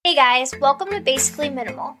guys, welcome to Basically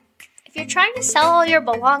Minimal. If you're trying to sell all your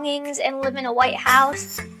belongings and live in a white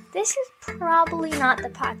house, this is probably not the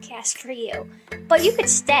podcast for you, but you could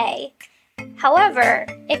stay. However,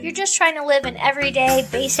 if you're just trying to live an everyday,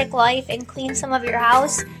 basic life and clean some of your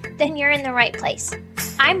house, then you're in the right place.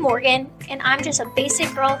 I'm Morgan, and I'm just a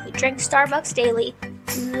basic girl who drinks Starbucks daily,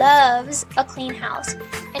 loves a clean house,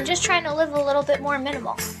 and just trying to live a little bit more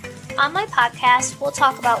minimal. On my podcast, we'll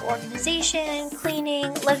talk about organization,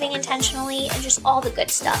 cleaning, living intentionally, and just all the good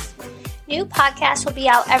stuff. New podcasts will be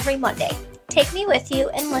out every Monday. Take me with you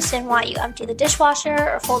and listen while you empty the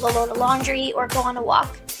dishwasher or fold a load of laundry or go on a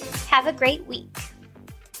walk. Have a great week.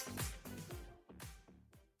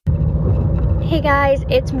 Hey guys,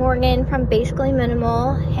 it's Morgan from Basically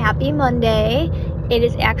Minimal. Happy Monday. It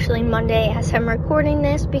is actually Monday as I'm recording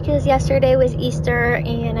this because yesterday was Easter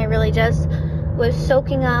and I really just was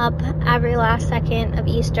soaking up every last second of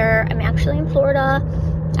Easter. I'm actually in Florida.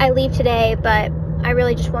 I leave today, but I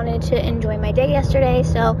really just wanted to enjoy my day yesterday,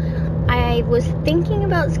 so I was thinking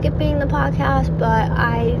about skipping the podcast, but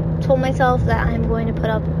I told myself that I'm going to put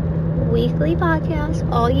up weekly podcasts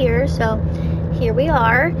all year, so here we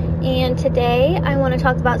are. And today I want to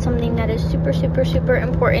talk about something that is super, super, super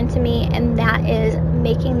important to me, and that is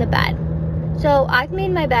making the bed. So I've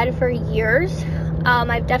made my bed for years.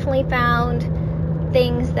 I've definitely found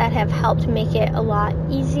things that have helped make it a lot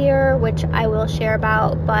easier, which I will share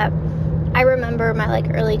about, but I remember my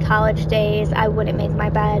early college days, I wouldn't make my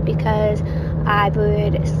bed because I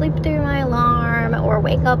would sleep through my alarm or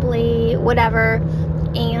wake up late, whatever,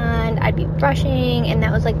 and I'd be brushing, and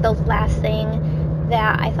that was the last thing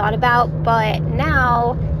that I thought about. But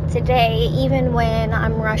now, today, even when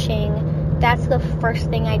I'm rushing, that's the first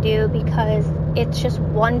thing I do because it's just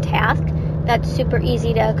one task that's super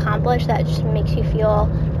easy to accomplish that just makes you feel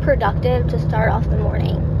productive to start off the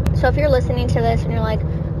morning. So if you're listening to this and you're like,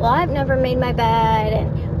 well, I've never made my bed,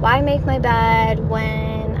 and why make my bed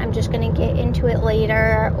when I'm just going to get into it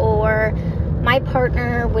later, or my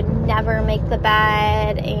partner would never make the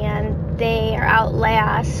bed and they are out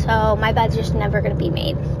last, so my bed's just never going to be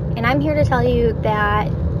made. And I'm here to tell you that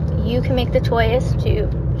you can make the choice to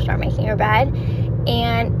start making your bed,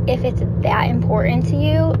 and if it's that important to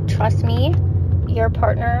you, trust me, your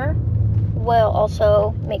partner will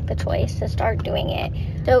also make the choice to start doing it.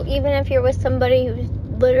 So even if you're with somebody who's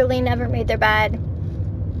literally never made their bed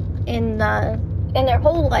in their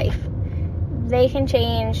whole life, they can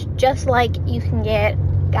change, just like you can get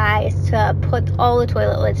guys to put all the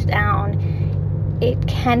toilet lids down. It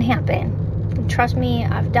can happen. And trust me,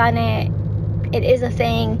 I've done it. It is a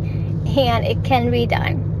thing, and it can be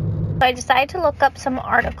done. So I decided to look up some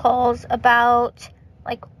articles about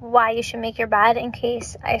why you should make your bed in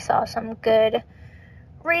case I saw some good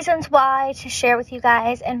reasons why to share with you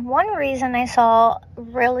guys. And one reason I saw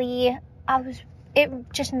it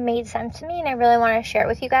just made sense to me, and I really want to share it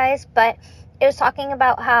with you guys, but it was talking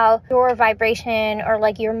about how your vibration or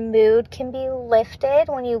your mood can be lifted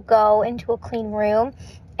when you go into a clean room,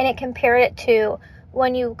 and it compared it to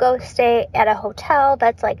when you go stay at a hotel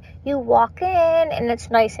that's you walk in and it's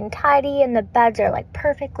nice and tidy and the beds are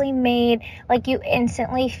perfectly made, you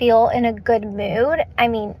instantly feel in a good mood. I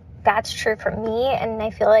mean, that's true for me, and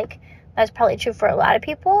I feel that's probably true for a lot of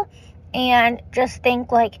people. And just think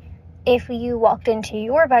if you walked into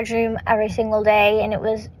your bedroom every single day and it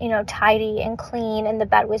was, tidy and clean and the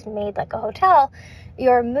bed was made like a hotel,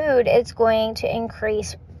 your mood is going to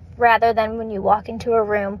increase rather than when you walk into a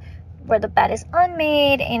room where the bed is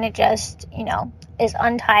unmade and it just, is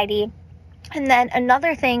untidy. And then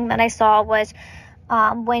another thing that I saw was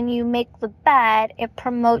when you make the bed, it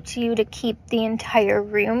promotes you to keep the entire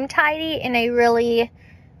room tidy. And I really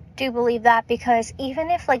do believe that, because even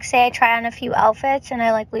if say I try on a few outfits and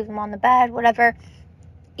I leave them on the bed, whatever,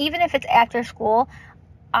 even if it's after school,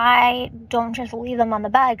 I don't just leave them on the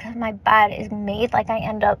bed because my bed is made. I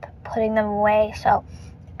end up putting them away. So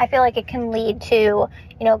I feel it can lead to,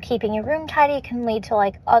 keeping your room tidy. It can lead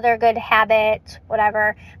to other good habits,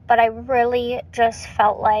 whatever. But I really just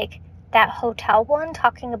felt that hotel one,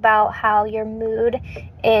 talking about how your mood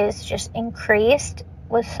is just increased,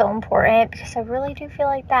 was so important, because I really do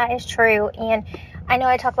feel that is true. And I know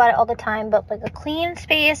I talk about it all the time, but a clean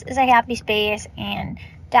space is a happy space, and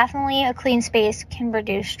definitely a clean space can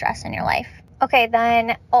reduce stress in your life. Okay,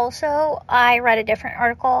 then also I read a different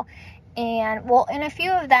article, and in a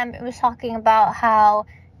few of them it was talking about how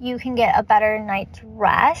you can get a better night's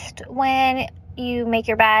rest when you make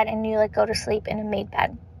your bed and you go to sleep in a made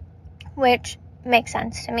bed, which makes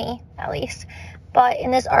sense to me, at least. But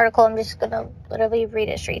in this article, I'm just going to literally read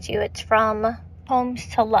it straight to you. It's from Homes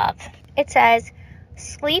to Love. It says,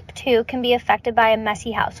 Sleep, too, can be affected by a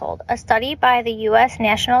messy household. A study by the U.S.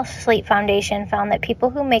 National Sleep Foundation found that people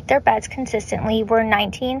who make their beds consistently were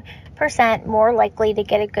 19% more likely to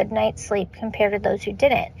get a good night's sleep compared to those who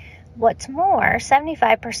didn't. What's more,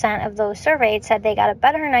 75% of those surveyed said they got a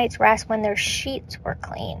better night's rest when their sheets were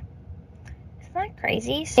clean. Isn't that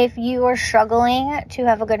crazy? If you are struggling to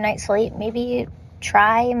have a good night's sleep, maybe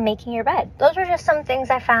try making your bed. Those are just some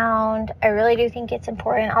things I found. I really do think it's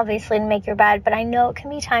important, obviously, to make your bed, but I know it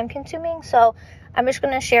can be time consuming, so I'm just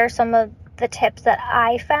going to share some of the tips that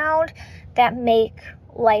I found that make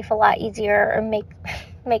life a lot easier, or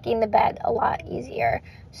making the bed a lot easier.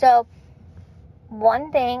 So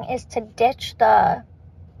one thing is to ditch the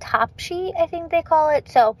top sheet, I think they call it.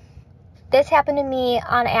 So this happened to me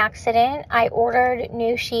on accident. I ordered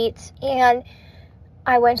new sheets and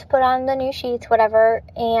I went to put on the new sheets, whatever,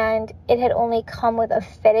 and it had only come with a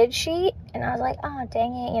fitted sheet, and I was like, oh,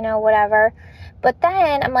 dang it, whatever. But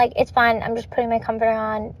then I'm like, it's fine, I'm just putting my comforter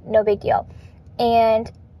on, no big deal.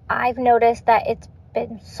 And I've noticed that it's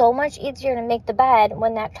been so much easier to make the bed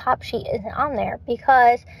when that top sheet isn't on there,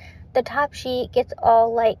 because the top sheet gets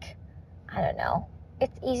all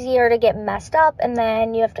it's easier to get messed up, and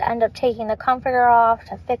then you have to end up taking the comforter off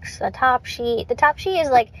to fix the top sheet. The top sheet is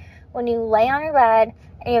like when you lay on your bed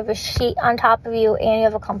and you have a sheet on top of you and you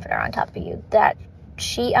have a comforter on top of you. That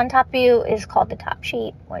sheet on top of you is called the top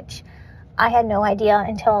sheet, which I had no idea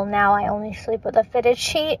until now. I only sleep with a fitted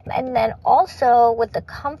sheet. And then also with the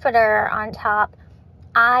comforter on top,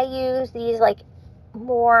 I use these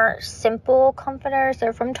more simple comforters.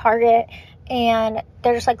 They're from Target, and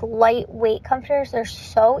they're just lightweight comforters. They're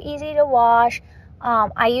so easy to wash.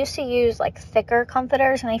 I used to use thicker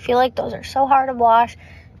comforters, and I feel like those are so hard to wash,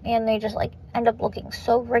 and they just end up looking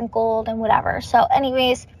so wrinkled and whatever. So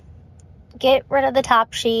anyways, get rid of the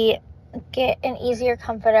top sheet, get an easier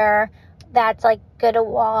comforter that's good to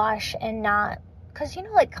wash, and not, because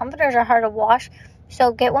comforters are hard to wash,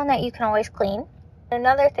 so get one that you can always clean.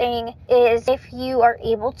 Another thing is, if you are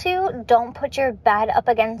able to, don't put your bed up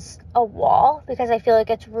against a wall, because I feel like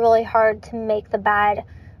it's really hard to make the bed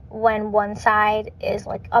when one side is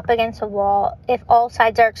up against a wall. If all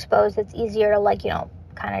sides are exposed, it's easier to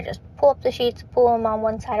kind of just pull up the sheets, pull them on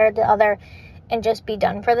one side or the other, and just be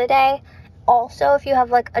done for the day. Also, if you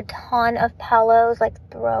have a ton of pillows,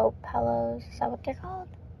 throw pillows, is that what they're called?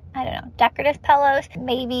 I don't know, decorative pillows,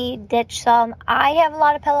 maybe ditch some. I have a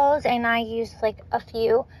lot of pillows and I use a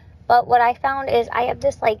few, but what I found is I have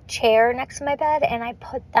this chair next to my bed, and I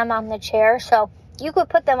put them on the chair. So you could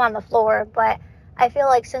put them on the floor, but I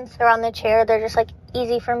feel since they're on the chair, they're just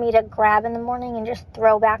easy for me to grab in the morning and just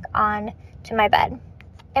throw back on to my bed.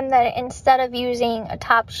 And then instead of using a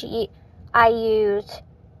top sheet, I use,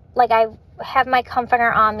 I have my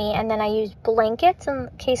comforter on me, and then I use blankets in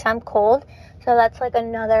case I'm cold. So that's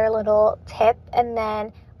another little tip. And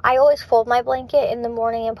then I always fold my blanket in the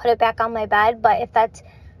morning and put it back on my bed. But if that's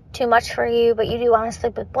too much for you, but you do want to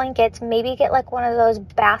sleep with blankets, maybe get one of those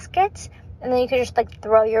baskets, and then you could just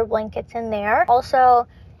throw your blankets in there. Also,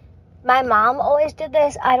 my mom always did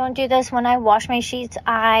this. I don't do this when I wash my sheets.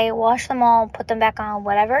 I wash them all, put them back on,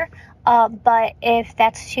 whatever. But if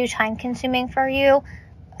that's too time consuming for you,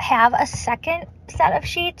 have a second set of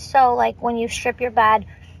sheets. So when you strip your bed,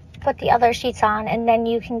 put the other sheets on, and then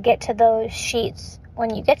you can get to those sheets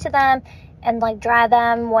when you get to them, and dry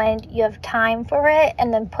them when you have time for it,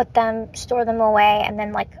 and then store them away, and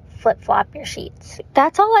then flip-flop your sheets.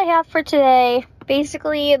 That's all I have for today.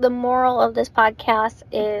 Basically, the moral of this podcast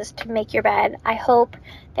is to make your bed. I hope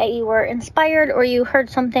that you were inspired, or you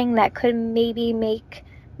heard something that could maybe make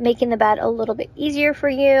making the bed a little bit easier for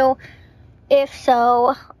you. If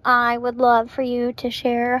so, I would love for you to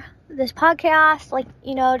share this podcast,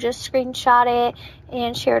 just screenshot it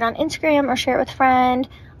and share it on Instagram, or share it with a friend.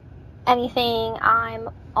 Anything. I'm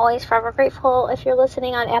always forever grateful. If you're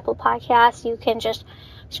listening on Apple Podcasts, you can just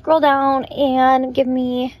scroll down and give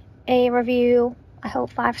me a review. I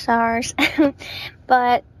hope 5 stars.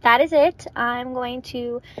 But that is it. I'm going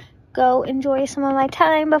to go enjoy some of my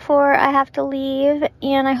time before I have to leave,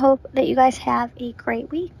 and I hope that you guys have a great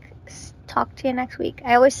week. Talk to you next week.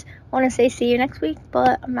 I always want to say see you next week,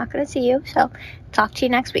 but I'm not going to see you, so talk to you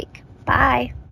next week. Bye.